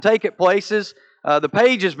take it places, the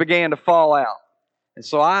pages began to fall out. And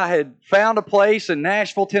so I had found a place in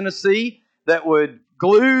Nashville, Tennessee that would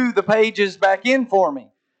glue the pages back in for me.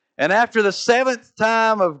 And after the seventh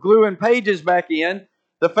time of gluing pages back in,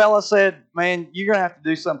 the fella said, "Man, you're going to have to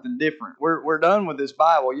do something different. We're done with this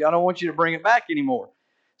Bible. I don't want you to bring it back anymore."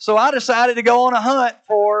 So I decided to go on a hunt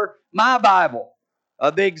for my Bible,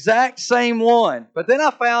 the exact same one. But then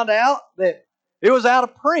I found out that it was out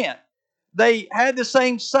of print. They had the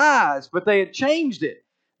same size, but they had changed it.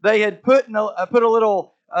 They had put a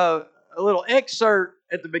little excerpt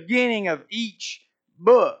at the beginning of each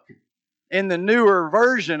book in the newer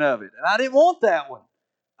version of it. And I didn't want that one.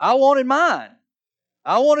 I wanted mine.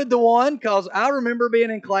 I wanted the one because I remember being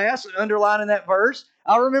in class and underlining that verse.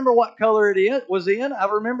 I remember what color it was in. I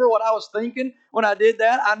remember what I was thinking when I did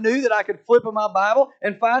that. I knew that I could flip in my Bible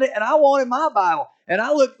and find it, and I wanted my Bible. And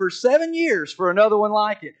I looked for 7 years for another one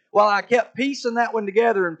like it while I kept piecing that one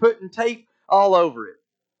together and putting tape all over it.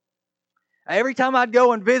 Every time I'd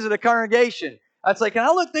go and visit a congregation, I'd say, "Can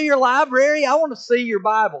I look through your library? I want to see your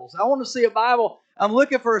Bibles. I want to see a Bible. I'm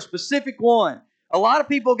looking for a specific one." A lot of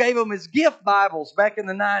people gave them as gift Bibles back in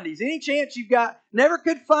the 90s. Any chance you've got, never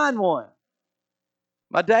could find one.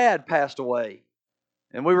 My dad passed away,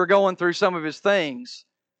 and we were going through some of his things,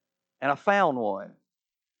 and I found one.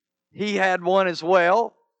 He had one as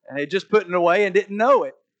well, and had just put it away and didn't know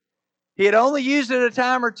it. He had only used it a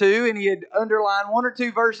time or two, and he had underlined 1 or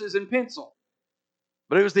 2 verses in pencil.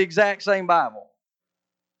 But it was the exact same Bible.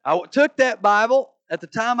 I took that Bible at the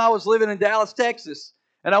time I was living in Dallas, Texas,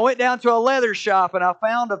 and I went down to a leather shop and I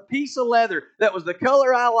found a piece of leather that was the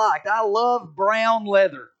color I liked. I love brown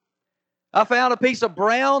leather. I found a piece of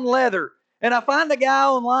brown leather, and I find a guy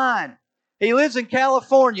online. He lives in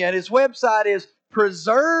California, and his website is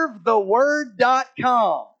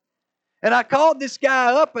preservetheword.com. And I called this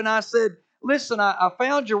guy up and I said, "Listen, I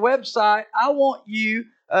found your website. I want you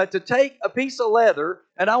to take a piece of leather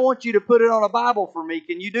and I want you to put it on a Bible for me.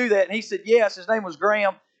 Can you do that?" And he said, "Yes." His name was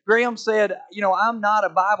Graham. Graham said, "I'm not a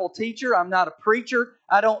Bible teacher. I'm not a preacher.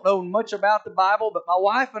 I don't know much about the Bible, but my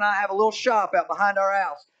wife and I have a little shop out behind our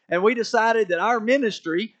house. And we decided that our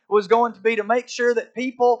ministry was going to be to make sure that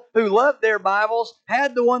people who loved their Bibles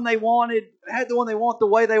had the one they wanted, the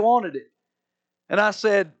way they wanted it." And I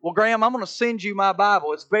said, "Well, Graham, I'm going to send you my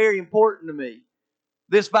Bible. It's very important to me.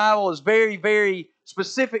 This Bible is very, very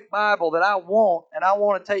specific Bible that I want and I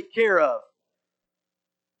want to take care of."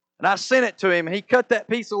 And I sent it to him, and he cut that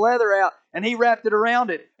piece of leather out, and he wrapped it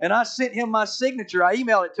around it. And I sent him my signature. I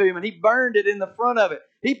emailed it to him, and he burned it in the front of it.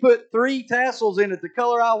 He put 3 tassels in it, the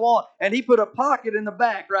color I want, and he put a pocket in the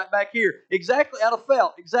back, right back here, exactly out of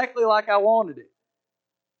felt, exactly like I wanted it.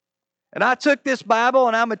 And I took this Bible,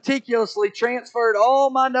 and I meticulously transferred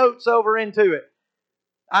all my notes over into it.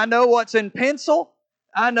 I know what's in pencil.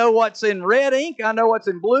 I know what's in red ink. I know what's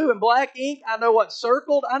in blue and black ink. I know what's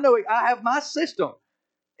circled. I have my system.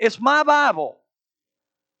 It's my Bible.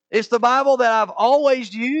 It's the Bible that I've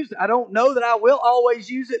always used. I don't know that I will always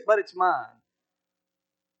use it, but it's mine.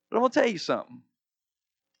 But I'm going to tell you something.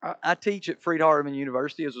 I teach at Freed-Hardeman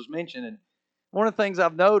University, as was mentioned, and one of the things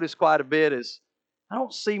I've noticed quite a bit is I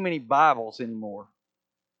don't see many Bibles anymore.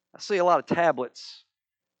 I see a lot of tablets,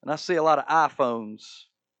 and I see a lot of iPhones.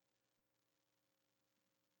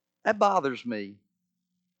 That bothers me.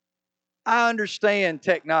 I understand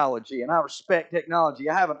technology, and I respect technology.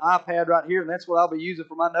 I have an iPad right here, and that's what I'll be using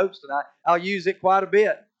for my notes tonight. I'll use it quite a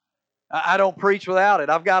bit. I don't preach without it.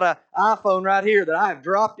 I've got an iPhone right here that I have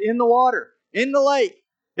dropped in the water, in the lake.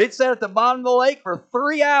 It sat at the bottom of the lake for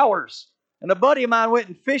 3 hours. And a buddy of mine went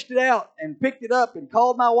and fished it out and picked it up and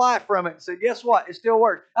called my wife from it and said, "Guess what? It still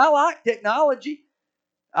works." I like technology.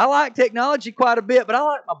 I like technology quite a bit, but I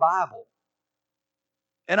like my Bible.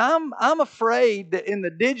 And I'm afraid that in the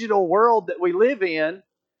digital world that we live in,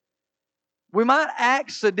 we might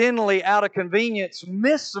accidentally, out of convenience,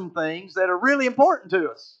 miss some things that are really important to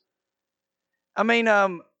us. I mean,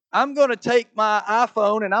 I'm going to take my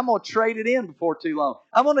iPhone and I'm going to trade it in before too long.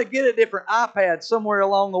 I'm going to get a different iPad somewhere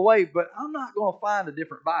along the way, but I'm not going to find a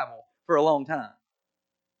different Bible for a long time.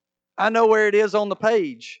 I know where it is on the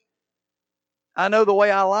page. I know the way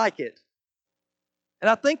I like it. And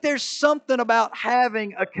I think there's something about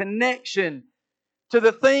having a connection to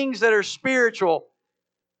the things that are spiritual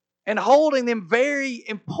and holding them very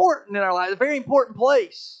important in our lives, a very important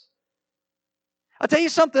place. I'll tell you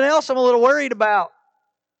something else I'm a little worried about.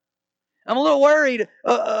 I'm a little worried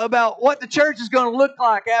about what the church is going to look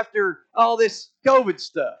like after all this COVID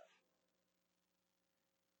stuff.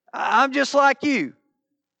 I'm just like you.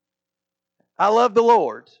 I love the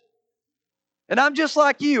Lord. And I'm just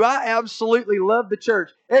like you. I absolutely love the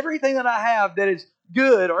church. Everything that I have that is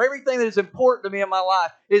good or everything that is important to me in my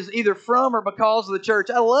life is either from or because of the church.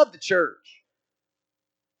 I love the church.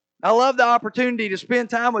 I love the opportunity to spend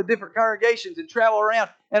time with different congregations and travel around.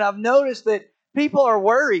 And I've noticed that people are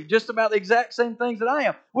worried just about the exact same things that I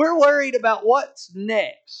am. We're worried about what's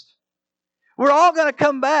next. We're all going to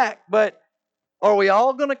come back, but are we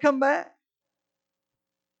all going to come back?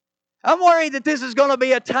 I'm worried that this is going to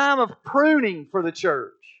be a time of pruning for the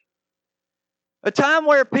church. A time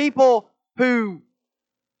where people who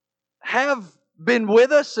have been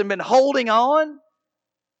with us and been holding on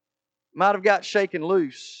might have got shaken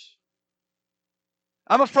loose.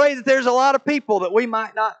 I'm afraid that there's a lot of people that we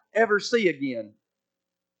might not ever see again.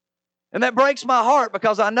 And that breaks my heart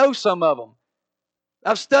because I know some of them.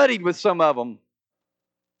 I've studied with some of them.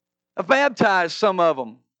 I've baptized some of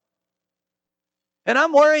them. And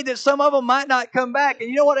I'm worried that some of them might not come back. And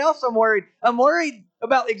you know what else I'm worried? I'm worried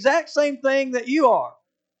about the exact same thing that you are.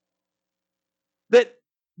 That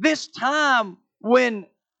this time when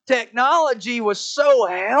technology was so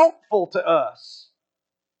helpful to us,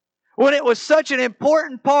 when it was such an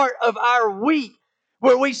important part of our week,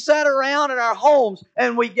 where we sat around in our homes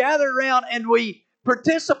and we gathered around and we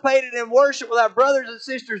participated in worship with our brothers and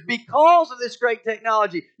sisters because of this great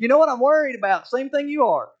technology. You know what I'm worried about? Same thing you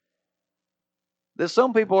are. That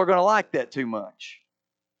some people are going to like that too much.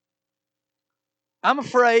 I'm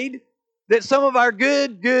afraid that some of our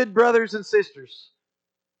good brothers and sisters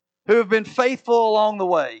who have been faithful along the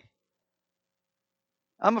way,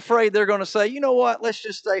 I'm afraid they're going to say, you know what, let's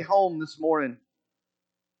just stay home this morning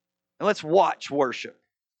and let's watch worship.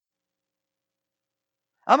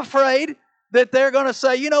 I'm afraid that they're going to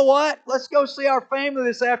say, you know what, let's go see our family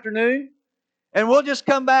this afternoon and we'll just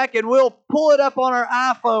come back and we'll pull it up on our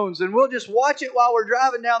iPhones and we'll just watch it while we're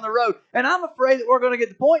driving down the road. And I'm afraid that we're going to get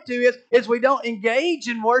the point to is we don't engage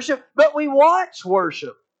in worship, but we watch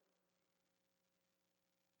worship.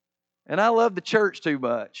 And I love the church too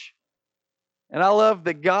much. And I love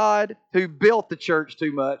the God who built the church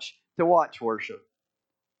too much to watch worship.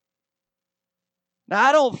 Now,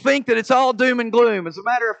 I don't think that it's all doom and gloom. As a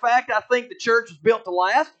matter of fact, I think the church was built to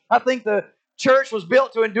last. I think the church was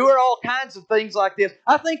built to endure all kinds of things like this.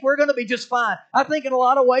 I think we're going to be just fine. I think in a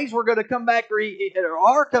lot of ways we're going to come back, or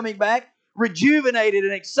are coming back, rejuvenated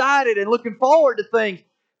and excited and looking forward to things.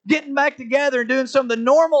 Getting back together and doing some of the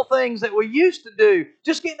normal things that we used to do.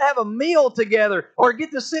 Just getting to have a meal together or get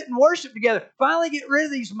to sit and worship together. Finally get rid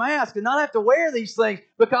of these masks and not have to wear these things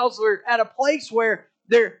because we're at a place where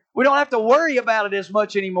we don't have to worry about it as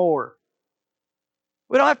much anymore.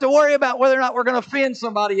 We don't have to worry about whether or not we're going to offend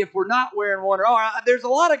somebody if we're not wearing one. There's a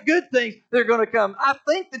lot of good things that are going to come. I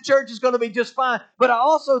think the church is going to be just fine, but I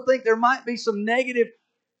also think there might be some negative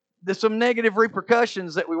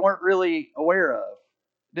repercussions that we weren't really aware of.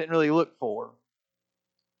 Didn't really look for.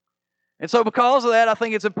 And so because of that, I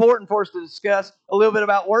think it's important for us to discuss a little bit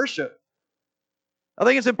about worship. I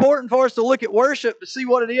think it's important for us to look at worship to see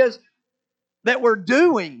what it is that we're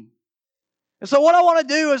doing. And so what I want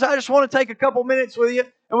to do is I just want to take a couple minutes with you,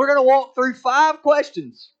 and we're going to walk through 5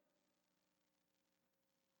 questions.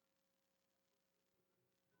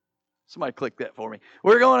 Somebody click that for me.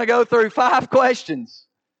 We're going to go through 5 questions.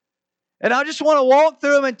 And I just want to walk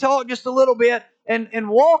through them and talk just a little bit and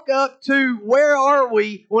walk up to where are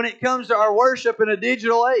we when it comes to our worship in a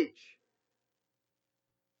digital age.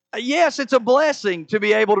 Yes, it's a blessing to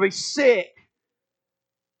be able to be sick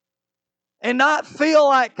and not feel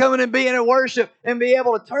like coming and being in worship and be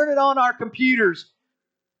able to turn it on our computers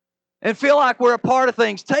and feel like we're a part of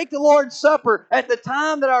things. Take the Lord's Supper at the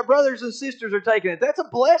time that our brothers and sisters are taking it. That's a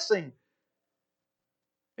blessing.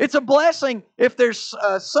 It's a blessing if there's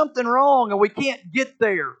something wrong and we can't get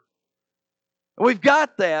there. We've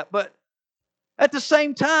got that, but at the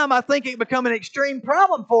same time, I think it become an extreme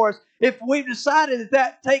problem for us if we've decided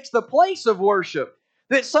that takes the place of worship,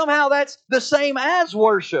 that somehow that's the same as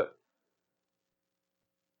worship.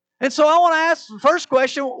 And so I want to ask the first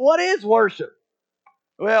question, what is worship?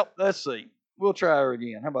 Well, let's see. We'll try her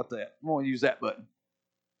again. How about that? I'm going to use that button.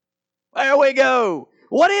 There we go.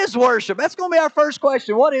 What is worship? That's going to be our first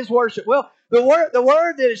question. What is worship? Well, the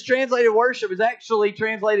word that is translated worship is actually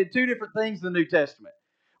translated 2 different things in the New Testament.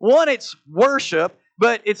 One, it's worship,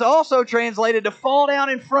 but it's also translated to fall down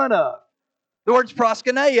in front of. The word's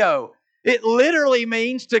proskuneo. It literally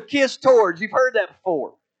means to kiss towards. You've heard that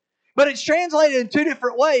before. But it's translated in 2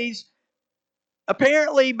 different ways,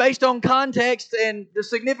 apparently based on context and the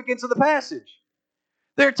significance of the passage.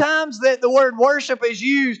 There are times that the word worship is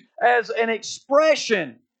used as an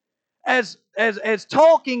expression, as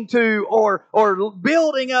talking to or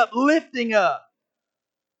building up, lifting up.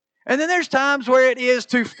 And then there's times where it is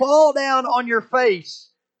to fall down on your face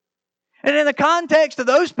And in the context of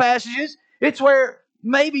those passages, it's where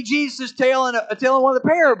maybe Jesus is telling one of the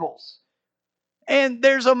parables. And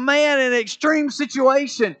there's a man in an extreme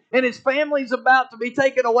situation, and his family's about to be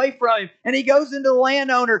taken away from him. And he goes into the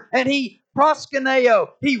landowner, and he proskuneo,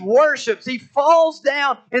 he worships, he falls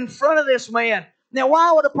down in front of this man. Now,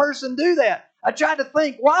 why would a person do that? I tried to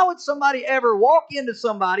think, why would somebody ever walk into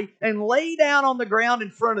somebody and lay down on the ground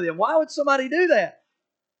in front of them? Why would somebody do that?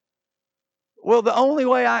 Well, the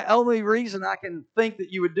only reason I can think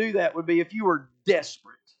that you would do that would be if you were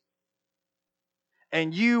desperate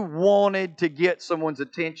and you wanted to get someone's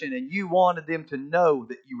attention and you wanted them to know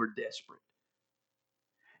that you were desperate.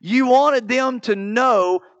 You wanted them to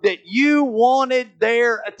know that you wanted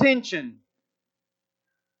their attention.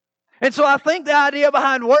 And so I think the idea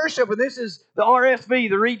behind worship, and this is the RSV,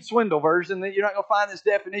 the Reed Swindle version, that you're not going to find this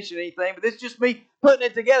definition or anything, but this is just me putting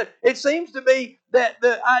it together. It seems to be that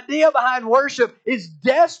the idea behind worship is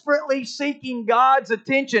desperately seeking God's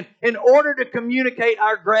attention in order to communicate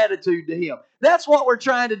our gratitude to Him. That's what we're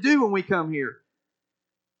trying to do when we come here.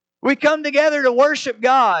 We come together to worship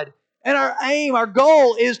God, and our aim, our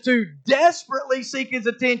goal is to desperately seek His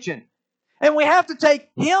attention. And we have to take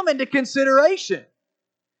Him into consideration.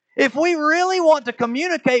 If we really want to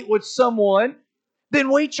communicate with someone,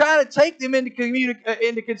 then we try to take them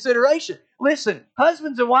into consideration. Listen,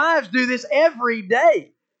 husbands and wives do this every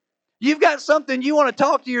day. You've got something you want to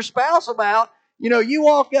talk to your spouse about. You know, you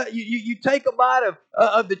walk up, you take a bite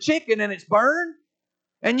of the chicken and it's burned,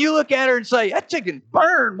 and you look at her and say, "That chicken's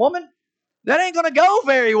burned, woman. That ain't going to go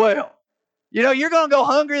very well. You know, you're going to go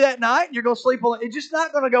hungry that night, and you're going to sleep on it. It's just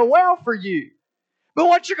not going to go well for you." But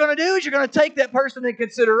what you're going to do is you're going to take that person in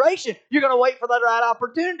consideration. You're going to wait for the right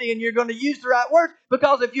opportunity, and you're going to use the right words.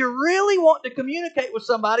 Because if you really want to communicate with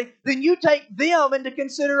somebody, then you take them into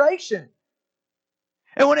consideration.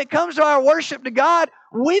 And when it comes to our worship to God,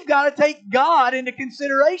 we've got to take God into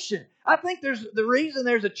consideration. I think the reason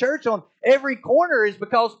there's a church on every corner is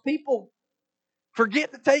because people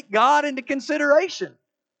forget to take God into consideration.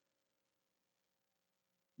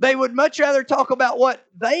 They would much rather talk about what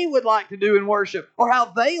they would like to do in worship or how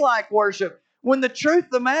they like worship. When the truth of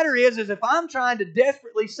the matter is if I'm trying to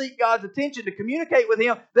desperately seek God's attention to communicate with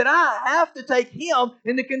Him, then I have to take Him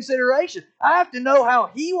into consideration. I have to know how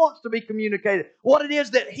He wants to be communicated, what it is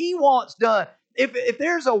that He wants done. If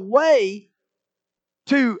there's a way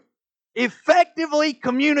to effectively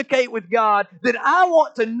communicate with God, then I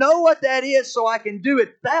want to know what that is so I can do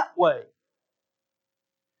it that way.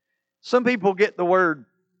 Some people get the word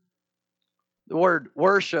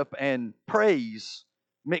worship and praise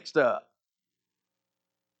mixed up.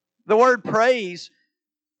 The word praise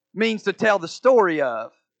means to tell the story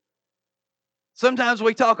of. Sometimes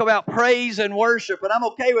we talk about praise and worship, and I'm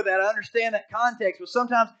okay with that. I understand that context, but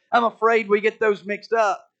sometimes I'm afraid we get those mixed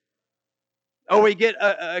up. Or we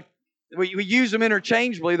use them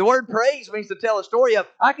interchangeably. The word praise means to tell a story of.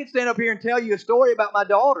 I could stand up here and tell you a story about my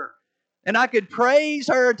daughter. And I could praise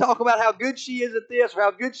her and talk about how good she is at this or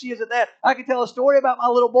how good she is at that. I could tell a story about my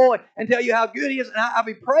little boy and tell you how good he is. And I'd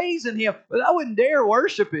be praising him, but I wouldn't dare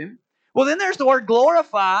worship him. Well, then there's the word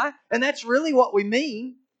glorify, and that's really what we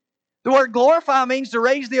mean. The word glorify means to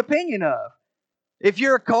raise the opinion of. If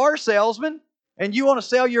you're a car salesman and you want to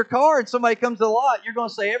sell your car and somebody comes to the lot, you're going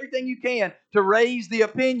to say everything you can to raise the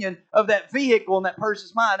opinion of that vehicle in that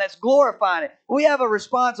person's mind. That's glorifying it. We have a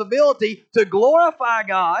responsibility to glorify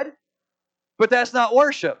God, but that's not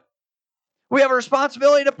worship. We have a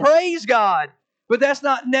responsibility to praise God, but that's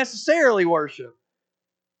not necessarily worship.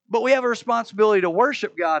 But we have a responsibility to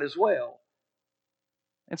worship God as well.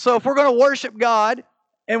 And so if we're going to worship God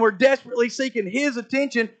and we're desperately seeking His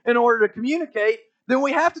attention in order to communicate, then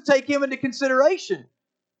we have to take Him into consideration.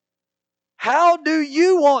 How do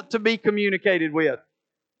you want to be communicated with?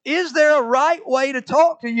 Is there a right way to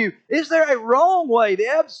talk to you? Is there a wrong way? The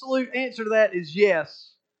absolute answer to that is yes.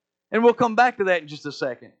 And we'll come back to that in just a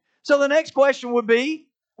second. So the next question would be,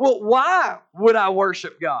 well, why would I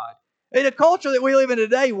worship God? In a culture that we live in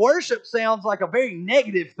today, worship sounds like a very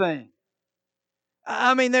negative thing.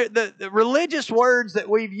 I mean, the religious words that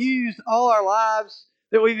we've used all our lives,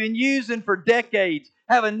 that we've been using for decades,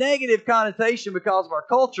 have a negative connotation because of our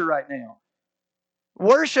culture right now.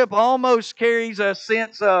 Worship almost carries a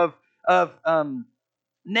sense of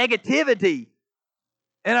negativity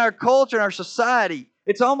in our culture, in our society.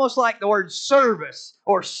 It's almost like the word service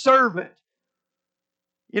or servant.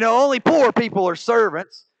 You know, only poor people are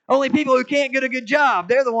servants. Only people who can't get a good job,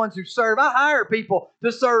 they're the ones who serve. I hire people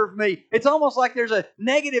to serve me. It's almost like there's a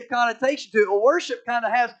negative connotation to it. Well, worship kind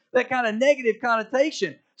of has that kind of negative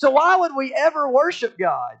connotation. So why would we ever worship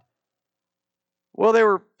God? Well, there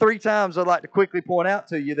were 3 times I'd like to quickly point out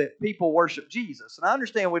to you that people worship Jesus. And I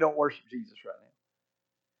understand we don't worship Jesus right now.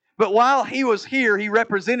 But while He was here, He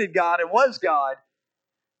represented God and was God.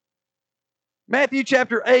 Matthew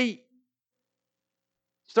chapter 8,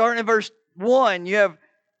 starting in verse 1, you have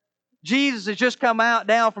Jesus has just come out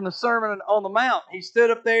down from the Sermon on the Mount. He stood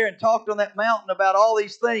up there and talked on that mountain about all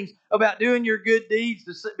these things, about doing your good deeds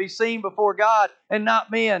to be seen before God and not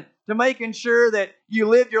men, to making sure that you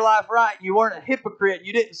lived your life right and you weren't a hypocrite.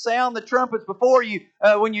 You didn't sound the trumpets before you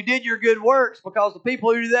when you did your good works, because the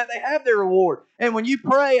people who do that, they have their reward. And when you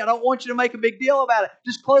pray, I don't want you to make a big deal about it.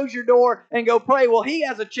 Just close your door and go pray. Well, He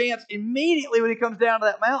has a chance immediately when He comes down to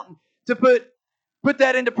that mountain to put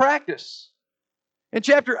that into practice. In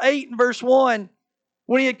chapter 8 and verse 1,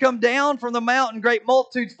 when He had come down from the mountain, great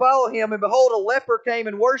multitudes followed Him, and behold, a leper came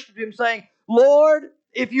and worshipped Him, saying, Lord,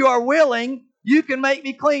 if you are willing, you can make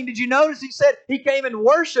me clean. Did you notice He said He came and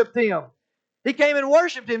worshipped Him? He came and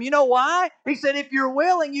worshipped Him. You know why? He said, if you're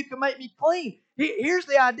willing, you can make me clean. Here's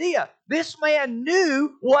the idea. This man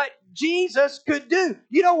knew what Jesus could do.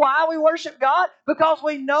 You know why we worship God? Because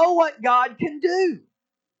we know what God can do.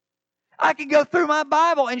 I can go through my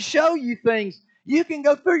Bible and show you things. You can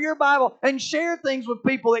go through your Bible and share things with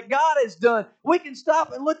people that God has done. We can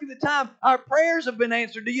stop and look at the time our prayers have been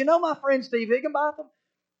answered. Do you know my friend Steve Higginbotham?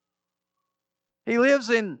 He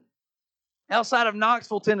lives outside of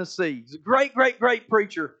Knoxville, Tennessee. He's a great, great, great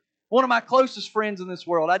preacher. One of my closest friends in this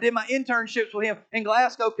world. I did my internships with him in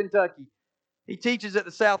Glasgow, Kentucky. He teaches at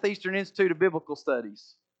the Southeastern Institute of Biblical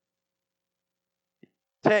Studies. He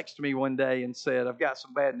texted me one day and said, I've got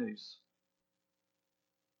some bad news.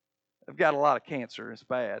 I've got a lot of cancer. It's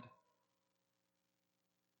bad.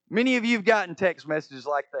 Many of you have gotten text messages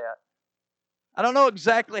like that. I don't know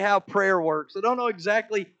exactly how prayer works. I don't know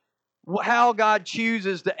exactly how God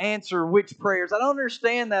chooses to answer which prayers. I don't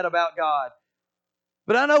understand that about God.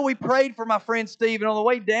 But I know we prayed for my friend Steve, and on the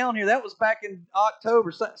way down here, that was back in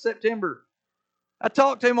October, September. I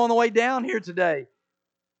talked to him on the way down here today.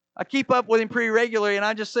 I keep up with him pretty regularly, and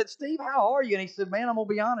I just said, Steve, how are you? And he said, man, I'm going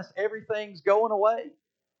to be honest, everything's going away.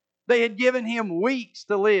 They had given him weeks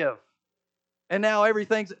to live. And now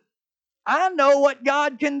everything's... I know what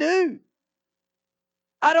God can do.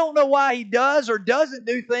 I don't know why He does or doesn't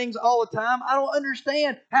do things all the time. I don't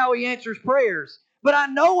understand how He answers prayers. But I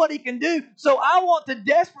know what He can do, so I want to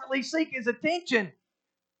desperately seek His attention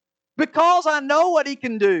because I know what He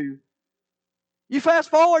can do. You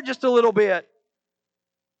fast forward just a little bit.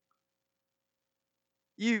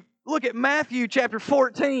 You look at Matthew chapter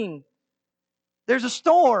 14. There's a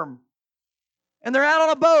storm, and they're out on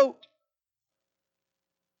a boat.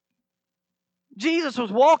 Jesus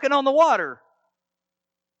was walking on the water.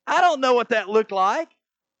 I don't know what that looked like.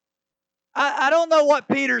 I don't know what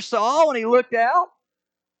Peter saw when he looked out.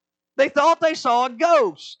 They thought they saw a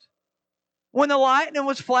ghost. When the lightning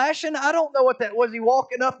was flashing, I don't know what that was. He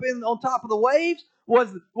walking up on top of the waves?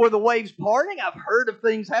 Were the waves parting? I've heard of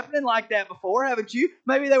things happening like that before, haven't you?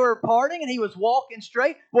 Maybe they were parting and he was walking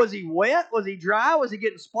straight. Was he wet? Was he dry? Was he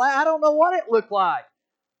getting splat? I don't know what it looked like.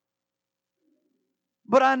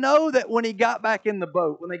 But I know that when he got back in the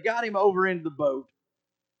boat, when they got him over into the boat,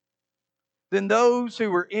 then those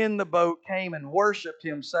who were in the boat came and worshiped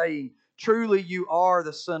him, saying, truly you are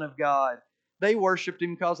the Son of God. They worshiped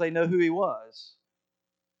him because they know who he was.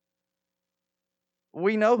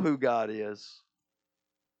 We know who God is.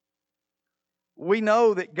 We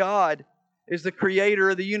know that God is the creator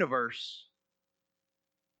of the universe.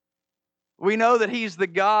 We know that He's the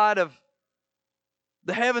God of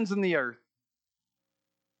the heavens and the earth.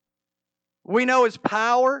 We know His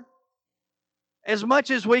power as much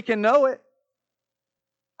as we can know it.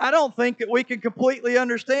 I don't think that we can completely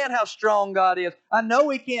understand how strong God is. I know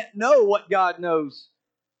we can't know what God knows.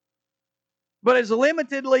 But as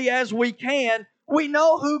limitedly as we can, we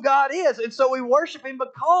know who God is. And so we worship Him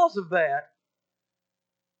because of that.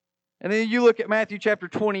 And then you look at Matthew chapter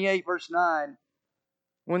 28, verse 9.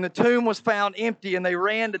 When the tomb was found empty and they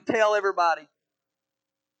ran to tell everybody.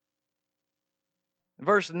 In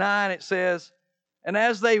verse 9 it says, and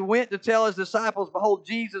as they went to tell His disciples, behold,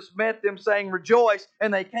 Jesus met them, saying, rejoice.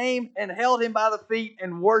 And they came and held Him by the feet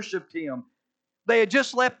and worshipped Him. They had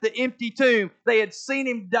just left the empty tomb. They had seen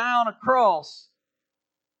Him die on a cross.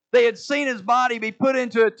 They had seen His body be put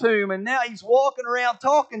into a tomb. And now He's walking around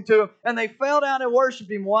talking to them. And they fell down and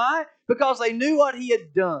worshiped Him. Why? Because they knew what He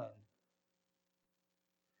had done.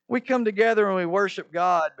 We come together and we worship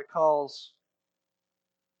God because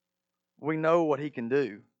we know what He can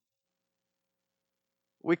do.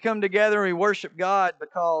 We come together and we worship God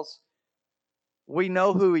because we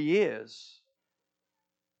know who He is.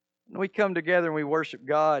 And we come together and we worship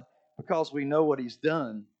God because we know what He's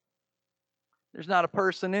done. There's not a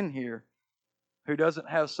person in here who doesn't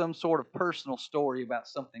have some sort of personal story about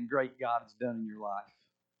something great God has done in your life.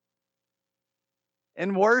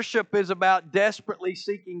 And worship is about desperately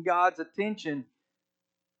seeking God's attention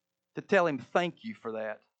to tell Him thank you for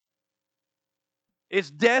that. It's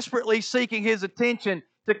desperately seeking His attention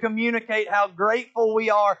to communicate how grateful we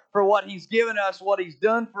are for what He's given us, what He's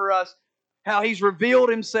done for us, how He's revealed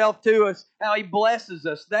Himself to us, how He blesses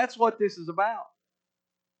us. That's what this is about.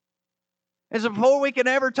 And so before we can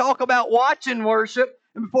ever talk about watching worship,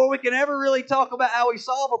 and before we can ever really talk about how we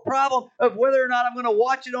solve a problem of whether or not I'm going to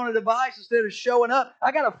watch it on a device instead of showing up,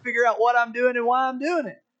 I got to figure out what I'm doing and why I'm doing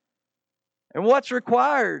it. And what's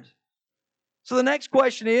required. So the next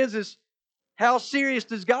question is how serious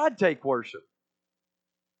does God take worship?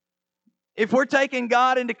 If we're taking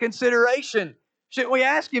God into consideration, shouldn't we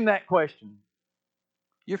ask Him that question?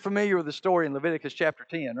 You're familiar with the story in Leviticus chapter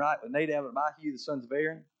 10, right? With Nadab and Abihu, the sons of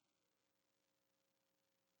Aaron.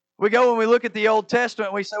 We go and we look at the Old Testament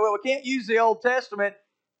and we say, well, we can't use the Old Testament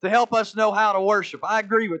to help us know how to worship. I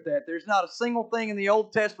agree with that. There's not a single thing in the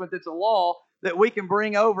Old Testament that's a law that we can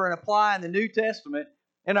bring over and apply in the New Testament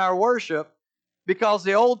in our worship, because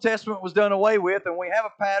the Old Testament was done away with and we have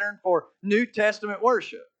a pattern for New Testament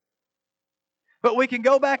worship. But we can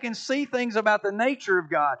go back and see things about the nature of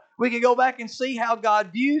God. We can go back and see how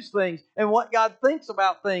God views things and what God thinks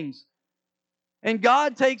about things. And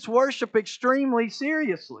God takes worship extremely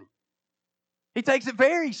seriously. He takes it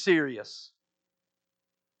very serious.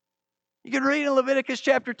 You can read in Leviticus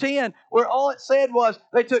chapter 10 where all it said was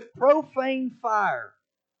they took profane fire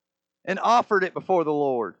and offered it before the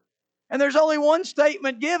Lord. And there's only one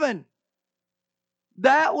statement given: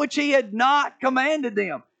 that which He had not commanded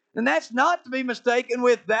them. And that's not to be mistaken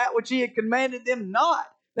with that which He had commanded them not.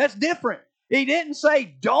 That's different. He didn't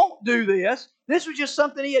say, don't do this. This was just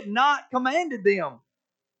something He had not commanded them.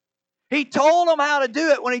 He told them how to do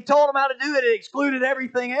it. When He told them how to do it, it excluded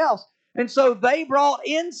everything else. And so they brought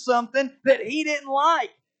in something that He didn't like.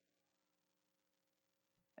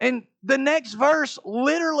 And the next verse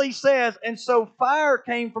literally says, and so fire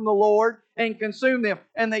came from the Lord and consumed them,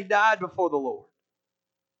 and they died before the Lord.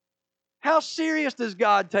 How serious does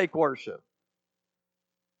God take worship?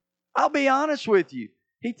 I'll be honest with you.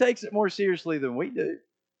 He takes it more seriously than we do.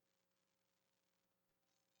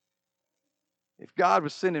 If God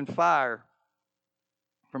was sending fire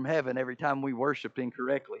from heaven every time we worshiped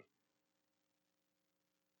incorrectly,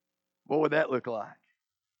 what would that look like?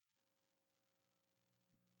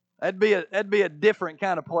 That'd be a different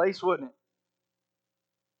kind of place, wouldn't it?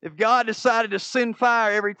 If God decided to send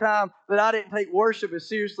fire every time that I didn't take worship as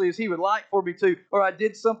seriously as He would like for me to, or I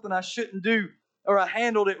did something I shouldn't do, or I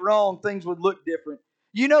handled it wrong, things would look different.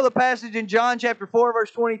 You know the passage in John chapter 4,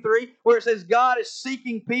 verse 23, where it says God is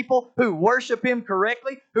seeking people who worship Him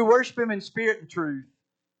correctly, who worship Him in spirit and truth.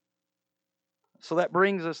 So that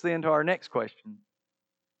brings us then to our next question.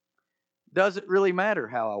 Does it really matter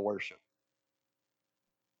how I worship?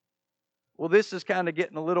 Well, this is kind of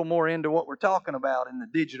getting a little more into what we're talking about in the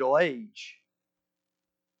digital age.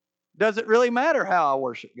 Does it really matter how I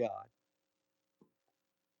worship God?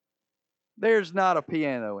 There's not a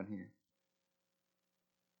piano in here.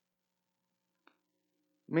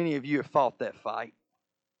 Many of you have fought that fight.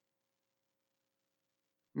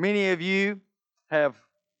 Many of you have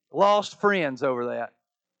lost friends over that.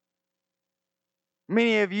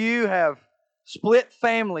 Many of you have split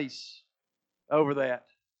families over that.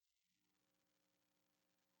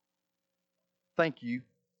 Thank you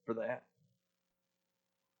for that.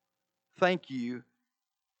 Thank you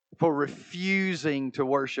for refusing to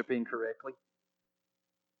worship incorrectly.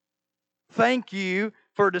 Thank you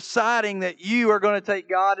for deciding that you are going to take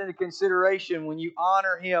God into consideration when you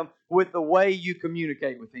honor Him with the way you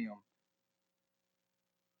communicate with Him.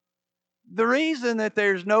 The reason that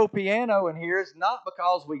there's no piano in here is not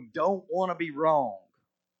because we don't want to be wrong.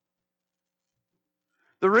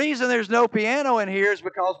 The reason there's no piano in here is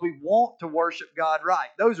because we want to worship God right.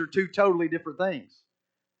 Those are two totally different things.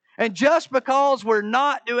 And just because we're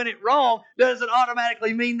not doing it wrong doesn't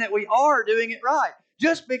automatically mean that we are doing it right.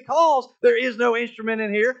 Just because there is no instrument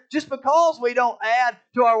in here, just because we don't add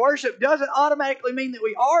to our worship doesn't automatically mean that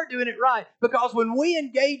we are doing it right. Because when we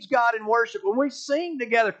engage God in worship, when we sing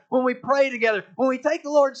together, when we pray together, when we take the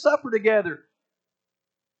Lord's Supper together,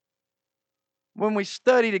 when we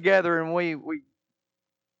study together and we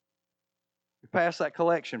pass that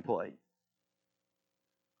collection plate,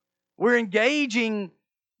 we're engaging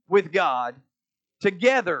with God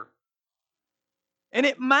together. And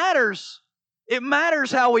it matters. It matters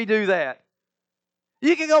how we do that.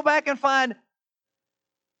 You can go back and find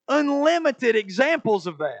unlimited examples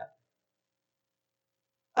of that.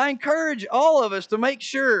 I encourage all of us to make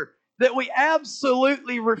sure that we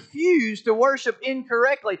absolutely refuse to worship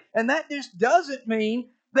incorrectly. And that just doesn't mean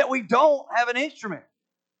that we don't have an instrument.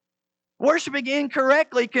 Worshiping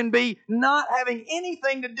incorrectly can be not having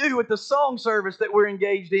anything to do with the song service that we're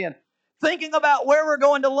engaged in. Thinking about where we're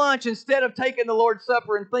going to lunch instead of taking the Lord's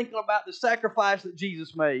Supper and thinking about the sacrifice that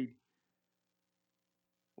Jesus made.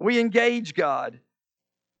 We engage God.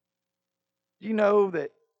 Do you know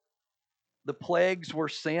that the plagues were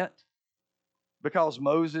sent because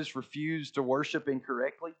Moses refused to worship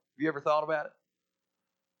incorrectly? Have you ever thought about it?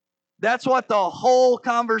 That's what the whole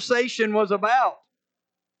conversation was about.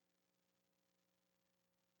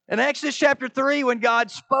 In Exodus chapter 3, when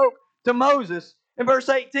God spoke to Moses, in verse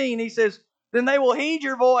 18, He says, "Then they will heed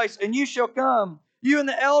your voice, and you shall come, you and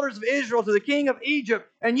the elders of Israel, to the king of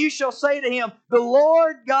Egypt, and you shall say to him, the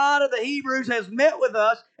Lord God of the Hebrews has met with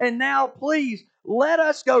us, and now please let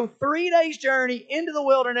us go 3 days' journey into the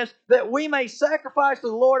wilderness that we may sacrifice to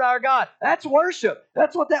the Lord our God." That's worship.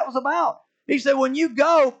 That's what that was about. He said, when you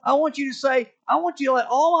go, I want you to say, I want you to let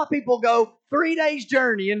all my people go 3 days'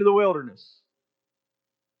 journey into the wilderness.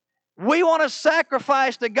 We want to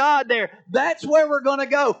sacrifice to God there. That's where we're going to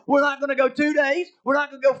go. We're not going to go 2 days. We're not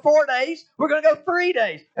going to go 4 days. We're going to go 3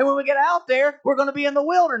 days. And when we get out there, we're going to be in the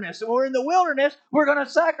wilderness. And when we're in the wilderness, we're going to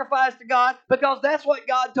sacrifice to God because that's what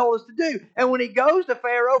God told us to do. And when He goes to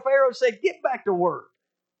Pharaoh, Pharaoh said, "Get back to work."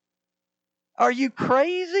 Are you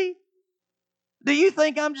crazy? Do you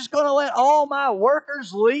think I'm just going to let all my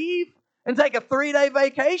workers leave and take a 3-day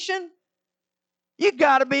vacation? You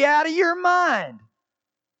got to be out of your mind.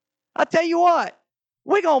 I tell you what,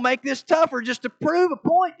 we're going to make this tougher just to prove a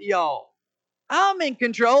point to y'all. I'm in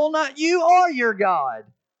control, not you or your God.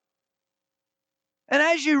 And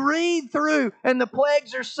as you read through and the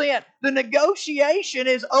plagues are sent, the negotiation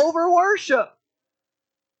is over worship.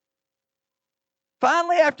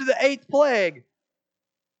 Finally, after the 8th plague,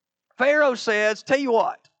 Pharaoh says, "Tell you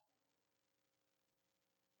what,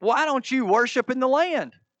 why don't you worship in the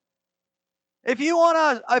land? If you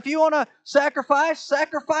want to sacrifice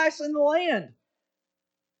in the land."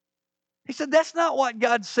 He said, "That's not what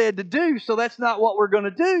God said to do, so that's not what we're going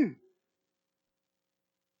to do."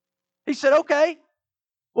 He said, "Okay,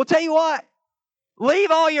 well, tell you what,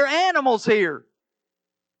 leave all your animals here,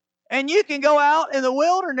 and you can go out in the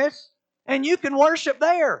wilderness and you can worship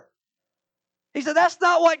there." He said, "That's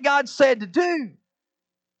not what God said to do."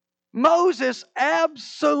 Moses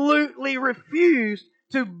absolutely refused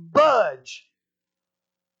to budge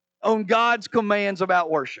on God's commands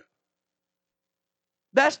about worship.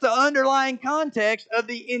 That's the underlying context of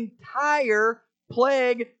the entire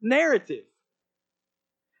plague narrative.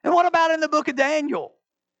 And what about in the book of Daniel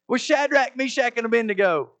with Shadrach, Meshach, and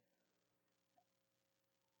Abednego?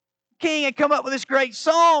 King had come up with this great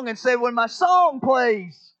song and said, when my song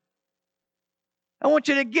plays, I want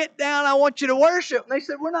you to get down, I want you to worship. And they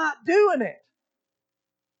said, we're not doing it.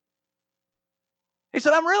 He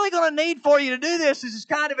said, I'm really going to need for you to do this. This is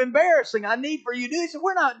kind of embarrassing. I need for you to do this. He said,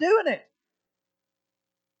 we're not doing it.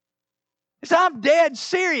 He said, I'm dead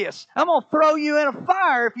serious. I'm going to throw you in a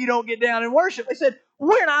fire if you don't get down and worship. They said,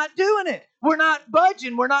 we're not doing it. We're not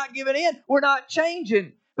budging. We're not giving in. We're not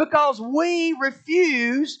changing because we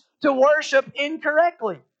refuse to worship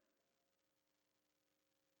incorrectly.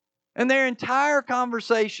 And their entire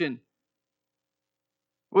conversation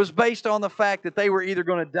was based on the fact that they were either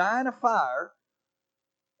going to die in a fire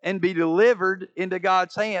and be delivered into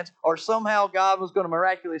God's hands, or somehow God was going to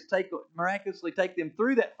miraculously take them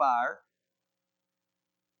through that fire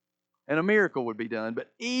and a miracle would be done.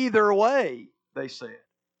 But either way, they said.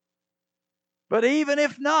 But even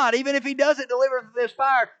if not, even if He doesn't deliver from this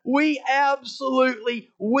fire, we absolutely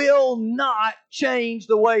will not change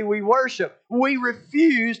the way we worship. We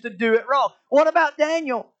refuse to do it wrong. What about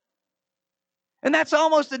Daniel? And that's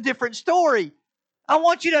almost a different story. I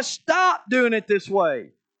want you to stop doing it this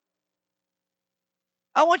way.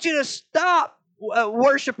 I want you to stop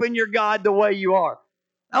worshiping your God the way you are.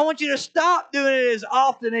 I want you to stop doing it as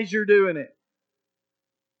often as you're doing it.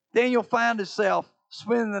 Daniel found himself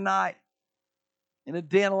spending the night in a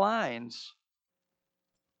den of lions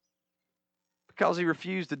because he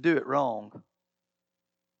refused to do it wrong.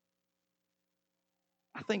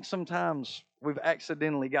 I think sometimes we've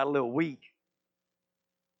accidentally got a little weak.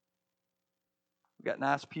 We've got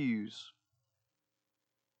nice pews.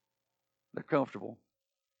 They're comfortable.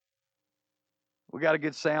 We got a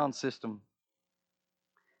good sound system.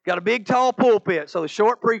 Got a big tall pulpit so the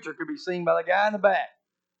short preacher could be seen by the guy in the back.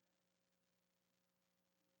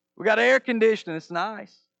 We got air conditioning. It's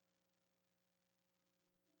nice.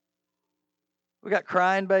 We got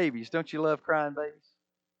crying babies. Don't you love crying babies?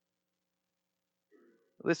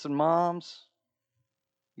 Listen, moms,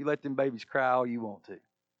 you let them babies cry all you want to.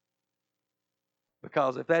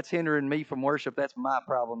 Because if that's hindering me from worship, that's my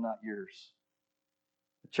problem, not yours.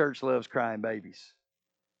 The church loves crying babies.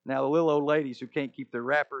 Now, the little old ladies who can't keep their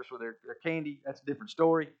wrappers with their candy, that's a different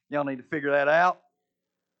story. Y'all need to figure that out.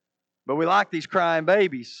 But we like these crying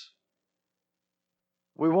babies.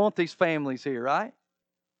 We want these families here, right?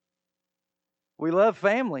 We love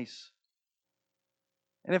families.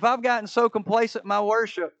 And if I've gotten so complacent in my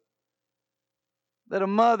worship that a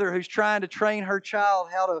mother who's trying to train her child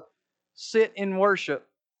how to sit in worship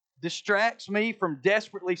distracts me from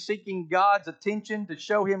desperately seeking God's attention to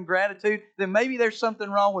show Him gratitude, then maybe there's something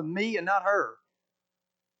wrong with me and not her.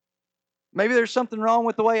 Maybe there's something wrong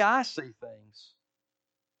with the way I see things.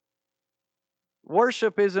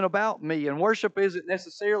 Worship isn't about me, and worship isn't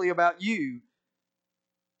necessarily about you.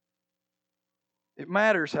 It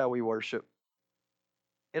matters how we worship.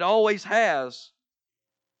 It always has,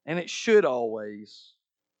 and it should always.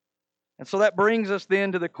 And so that brings us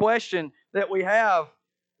then to the question that we have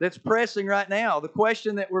that's pressing right now, the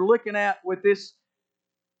question that we're looking at with this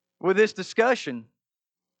discussion.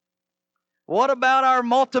 What about our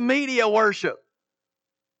multimedia worship?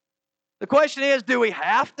 The question is, do we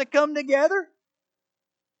have to come together?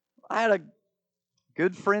 I had a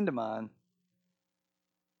good friend of mine.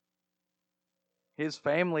 His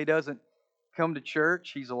family doesn't come to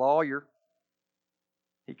church. He's a lawyer.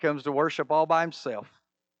 He comes to worship all by himself.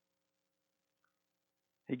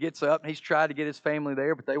 He gets up and he's tried to get his family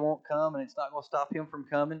there, but they won't come, and it's not going to stop him from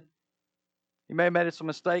coming. He may have made some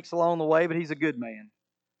mistakes along the way, but he's a good man.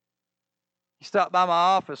 He stopped by my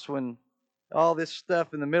office when all this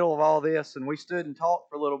stuff in the middle of all this, and we stood and talked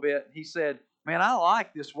for a little bit. He said, "Man, I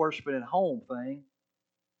like this worshiping at home thing."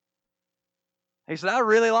 He said, "I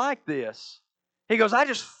really like this." He goes, "I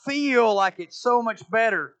just feel like it's so much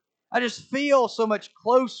better. I just feel so much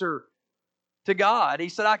closer to God." He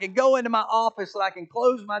said, "I can go into my office and I can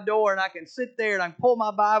close my door and I can sit there and I can pull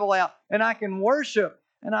my Bible out and I can worship."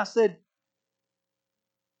 And I said,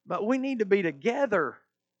 "But we need to be together.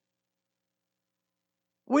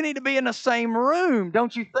 We need to be in the same room,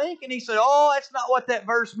 don't you think?" And he said, "Oh, that's not what that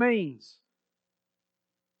verse means."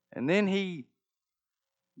 And then he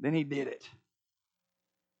did it.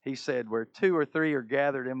 He said, "Where two or three are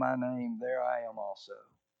gathered in my name, there I am also."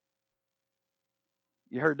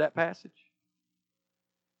 You heard that passage?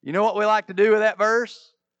 You know what we like to do with that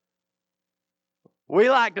verse? We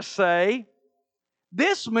like to say,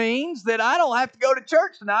 "This means that I don't have to go to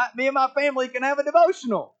church tonight. Me and my family can have a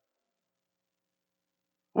devotional."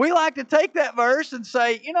 We like to take that verse and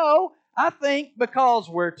say, I think because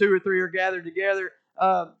where two or three are gathered together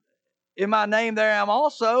in my name, there I am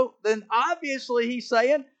also, then obviously he's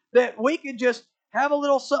saying that we could just have a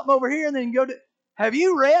little something over here and then go to... Have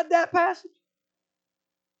you read that passage?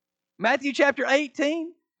 Matthew chapter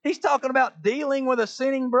 18, he's talking about dealing with a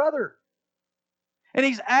sinning brother. And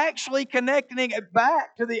he's actually connecting it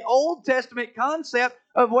back to the Old Testament concept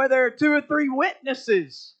of where there are two or three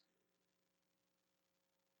witnesses.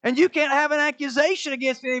 And you can't have an accusation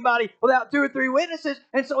against anybody without two or three witnesses.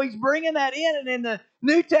 And so he's bringing that in. And in the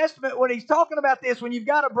New Testament, when he's talking about this, when you've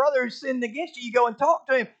got a brother who's sinned against you, you go and talk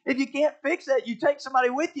to him. If you can't fix that, you take somebody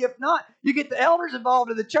with you. If not, you get the elders involved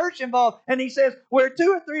or the church involved. And he says, "Where two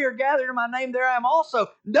or three are gathered in my name, there I am also."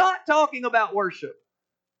 Not talking about worship.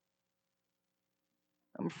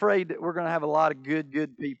 I'm afraid that we're going to have a lot of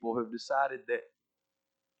good people who have decided that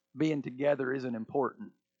being together isn't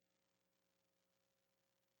important.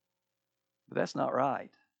 But that's not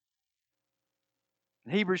right.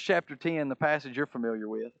 In Hebrews chapter 10, the passage you're familiar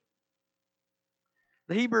with,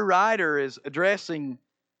 the Hebrew writer is addressing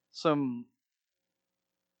some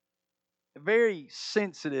very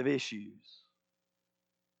sensitive issues.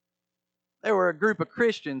 There were a group of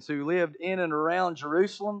Christians who lived in and around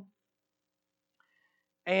Jerusalem,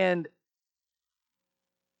 and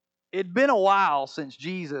it'd been a while since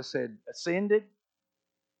Jesus had ascended,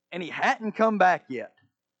 and he hadn't come back yet.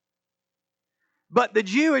 But the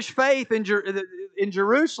Jewish faith in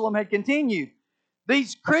Jerusalem had continued.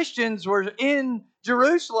 These Christians were in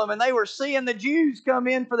Jerusalem, and they were seeing the Jews come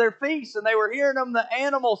in for their feasts, and they were hearing them, the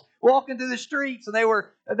animals walking through the streets, and they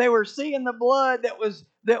were seeing the blood that was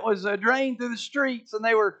drained through the streets, and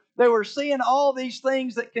they were seeing all these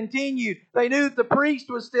things that continued. They knew that the priest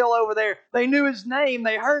was still over there. They knew his name.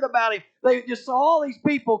 They heard about him. They just saw all these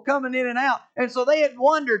people coming in and out, and so they had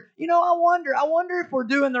wondered. I wonder if we're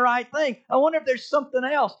doing the right thing. I wonder if there's something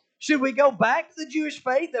else. Should we go back to the Jewish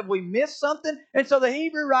faith? Have we missed something? And so the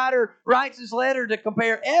Hebrew writer writes his letter to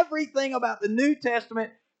compare everything about the New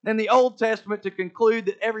Testament and the Old Testament to conclude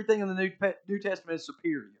that everything in the New Testament is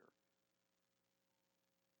superior.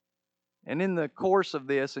 And in the course of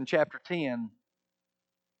this, in chapter 10,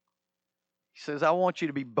 he says, I want you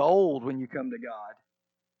to be bold when you come to God.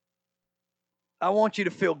 I want you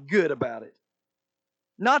to feel good about it.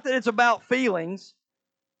 Not that it's about feelings,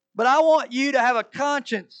 but I want you to have a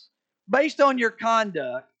conscience based on your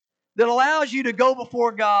conduct that allows you to go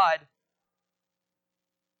before God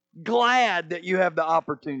glad that you have the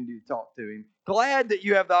opportunity to talk to Him. Glad that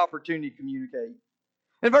you have the opportunity to communicate.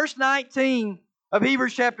 In verse 19 of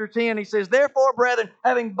Hebrews chapter 10, he says, Therefore, brethren,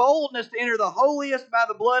 having boldness to enter the holiest by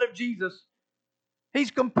the blood of Jesus.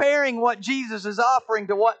 He's comparing what Jesus is offering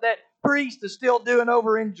to what that priest is still doing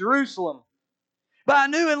over in Jerusalem. By a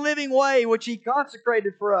new and living way which He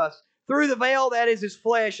consecrated for us, through the veil that is His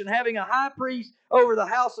flesh, and having a high priest over the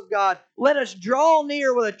house of God, let us draw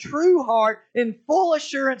near with a true heart in full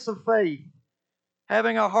assurance of faith,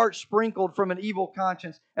 having our hearts sprinkled from an evil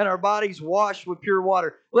conscience and our bodies washed with pure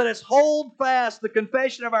water. Let us hold fast the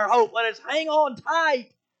confession of our hope. Let us hang on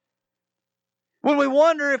tight when we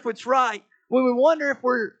wonder if it's right, when we wonder if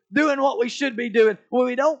we're doing what we should be doing, when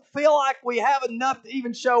we don't feel like we have enough to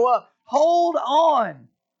even show up. Hold on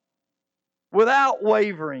without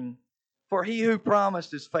wavering, for He who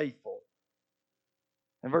promised is faithful.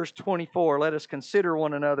 In verse 24, let us consider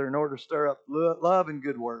one another in order to stir up love and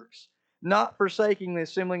good works, not forsaking the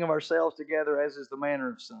assembling of ourselves together as is the manner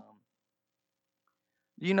of some.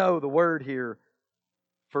 You know the word here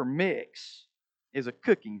for mix is a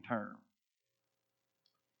cooking term.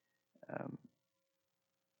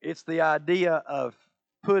 It's the idea of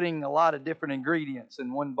putting a lot of different ingredients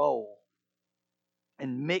in one bowl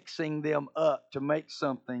and mixing them up to make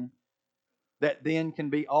something that then can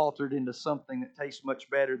be altered into something that tastes much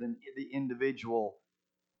better than the individual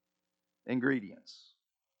ingredients.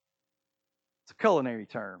 It's a culinary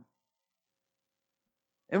term.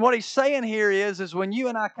 And what he's saying here is when you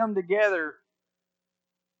and I come together,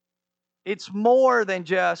 it's more than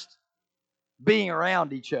just being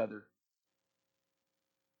around each other.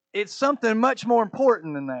 It's something much more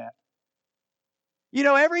important than that. You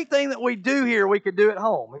know, everything that we do here, we could do at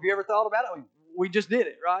home. Have you ever thought about it? We just did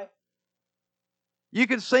it, right? You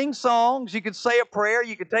could sing songs. You could say a prayer.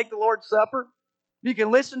 You could take the Lord's Supper. You can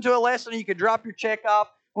listen to a lesson. You can drop your check off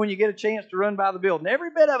when you get a chance to run by the building. Every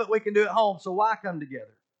bit of it we can do at home, so why come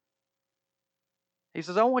together? He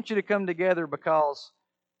says, I want you to come together because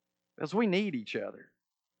we need each other.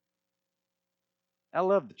 I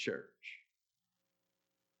love the church.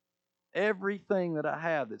 Everything that I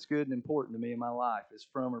have that's good and important to me in my life is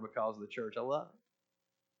from or because of the church. I love it.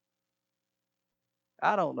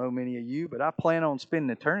 I don't know many of you, but I plan on spending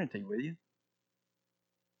eternity with you.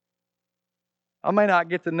 I may not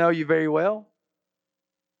get to know you very well,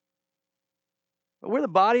 but we're the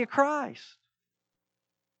body of Christ.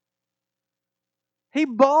 He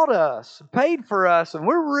bought us, paid for us, and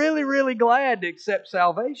we're really, really glad to accept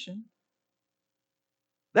salvation.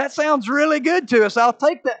 That sounds really good to us. I'll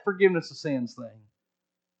take that forgiveness of sins thing.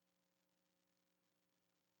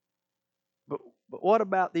 But what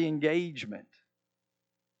about the engagement?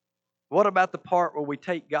 What about the part where we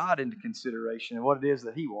take God into consideration and what it is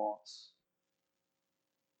that He wants?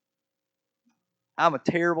 I'm a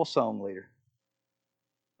terrible song leader.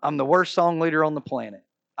 I'm the worst song leader on the planet.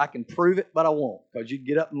 I can prove it, but I won't, because you'd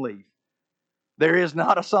get up and leave. There is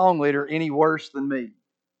not a song leader any worse than me.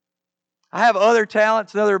 I have other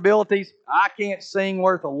talents and other abilities. I can't sing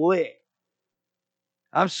worth a lick.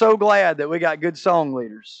 I'm so glad that we got good song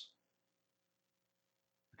leaders.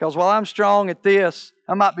 Because while I'm strong at this,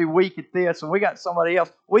 I might be weak at this, and we got somebody else.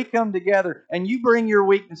 We come together, and you bring your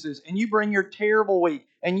weaknesses, and you bring your terrible week,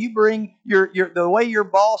 and you bring the way your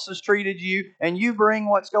boss has treated you, and you bring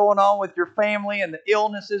what's going on with your family, and the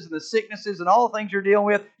illnesses, and the sicknesses, and all the things you're dealing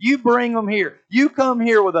with. You bring them here. You come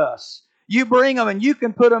here with us. You bring them, and you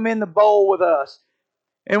can put them in the bowl with us.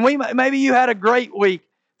 And maybe you had a great week.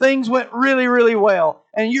 Things went really, really well,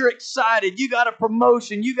 and you're excited. You got a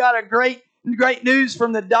promotion. You got a great news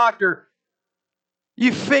from the doctor.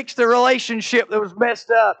 You fixed a relationship that was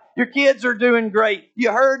messed up. Your kids are doing great.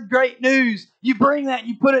 You heard great news. You bring that,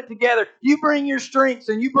 you put it together. You bring your strengths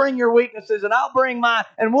and you bring your weaknesses, and I'll bring mine,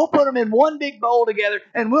 and we'll put them in one big bowl together,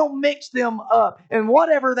 and we'll mix them up. And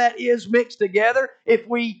whatever that is mixed together, if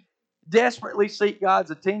we desperately seek God's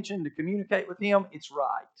attention to communicate with Him, it's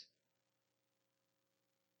right.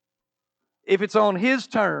 If it's on His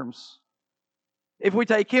terms, if we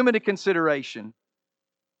take Him into consideration.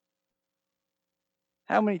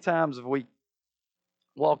 How many times have we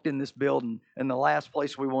walked in this building and the last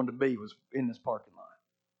place we wanted to be was in this parking lot?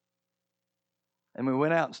 And we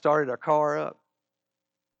went out and started our car up.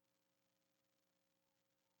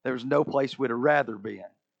 There was no place we'd have rather been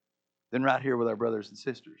than right here with our brothers and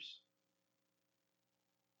sisters.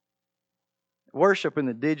 Worship in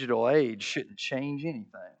the digital age shouldn't change anything.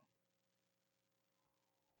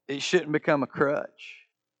 It shouldn't become a crutch.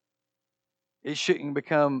 It shouldn't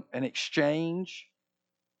become an exchange.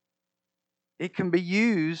 It can be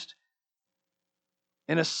used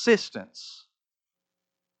in assistance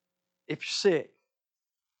if you're sick,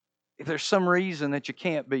 if there's some reason that you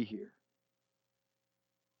can't be here.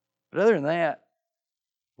 But other than that,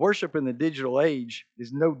 worship in the digital age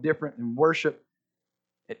is no different than worship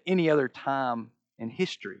at any other time in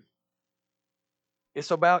history.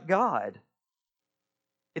 It's about God.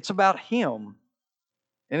 It's about Him.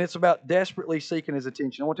 And it's about desperately seeking His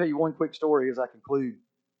attention. I want to tell you one quick story as I conclude.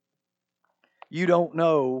 You don't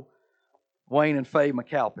know Wayne and Faye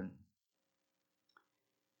McAlpin.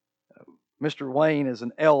 Mr. Wayne is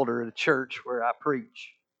an elder at a church where I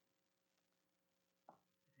preach.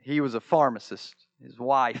 He was a pharmacist. His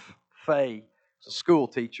wife, Faye, was a school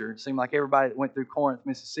teacher. It seemed like everybody that went through Corinth,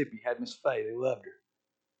 Mississippi had Miss Faye. They loved her.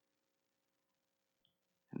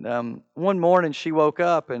 And one morning she woke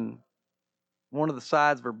up and one of the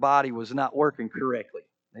sides of her body was not working correctly.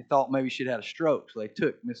 They thought maybe she'd had a stroke, so they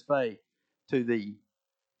took Miss Faye to the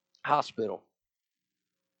hospital.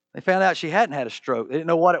 They found out she hadn't had a stroke. They didn't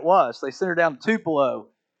know what it was. So they sent her down to Tupelo.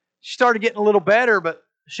 She started getting a little better, but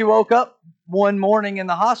she woke up one morning in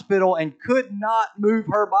the hospital and could not move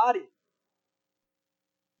her body.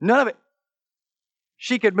 None of it.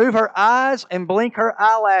 She could move her eyes and blink her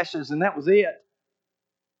eyelashes, and that was it.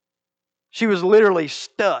 She was literally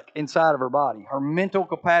stuck inside of her body. Her mental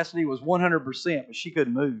capacity was 100%, but she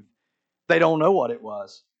couldn't move. They don't know what it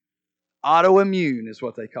was. Autoimmune is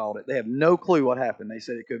what they called it. They have no clue what happened. They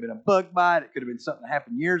said it could have been a bug bite. It could have been something that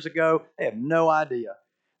happened years ago. They have no idea.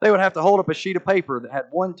 They would have to hold up a sheet of paper that had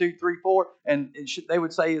 1, 2, 3, 4, and they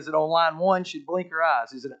would say, is it on line 1? She'd blink her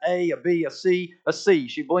eyes. Is it an A, a B, a C, a C?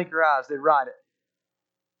 She'd blink her eyes. They'd write it.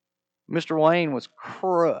 Mr. Wayne was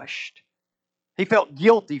crushed. He felt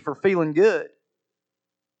guilty for feeling good.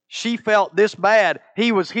 She felt this bad.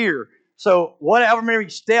 He was here. So whatever many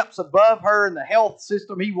steps above her in the health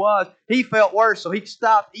system he was, he felt worse. So he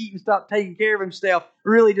stopped eating, stopped taking care of himself,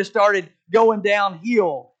 really just started going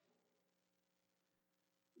downhill.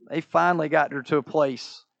 They finally got her to a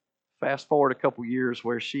place, fast forward a couple years,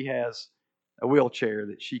 where she has a wheelchair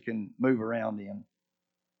that she can move around in.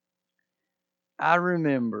 I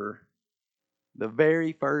remember the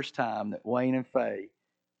very first time that Wayne and Faye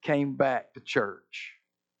came back to church.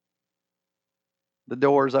 The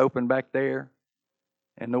doors opened back there,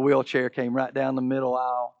 and the wheelchair came right down the middle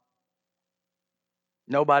aisle.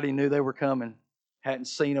 Nobody knew they were coming. Hadn't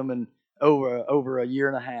seen them in over a year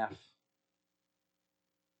and a half.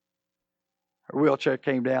 Her wheelchair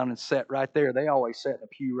came down and sat right there. They always sat in the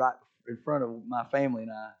pew right in front of my family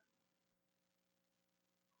and I.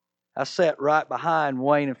 I sat right behind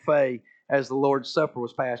Wayne and Faye as the Lord's Supper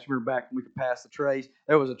was passed. Remember back when we could pass the trays?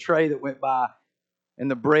 There was a tray that went by, and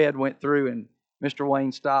the bread went through, and Mr.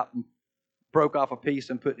 Wayne stopped and broke off a piece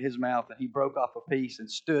and put in his mouth, and he broke off a piece and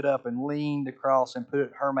stood up and leaned across and put it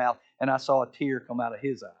in her mouth, and I saw a tear come out of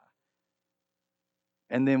his eye.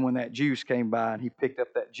 And then when that juice came by and he picked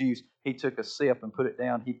up that juice, he took a sip and put it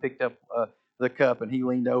down. He picked up the cup and he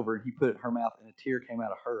leaned over and he put it in her mouth, and a tear came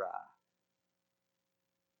out of her eye.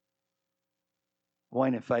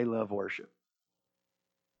 Wayne and Faye love worship.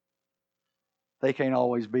 They can't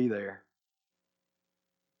always be there,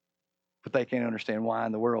 but they can't understand why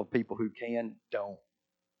in the world people who can don't.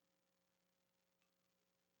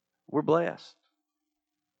 We're blessed.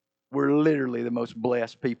 We're literally the most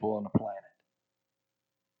blessed people on the planet.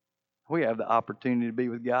 We have the opportunity to be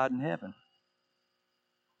with God in heaven.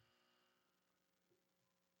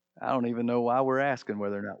 I don't even know why we're asking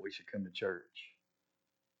whether or not we should come to church.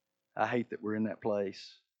 I hate that we're in that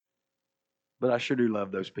place, but I sure do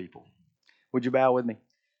love those people. Would you bow with me?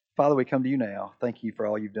 Father, we come to you now. Thank you for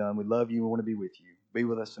all you've done. We love you. We want to be with you. Be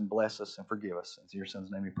with us and bless us and forgive us. In your Son's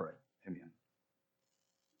name we pray. Amen.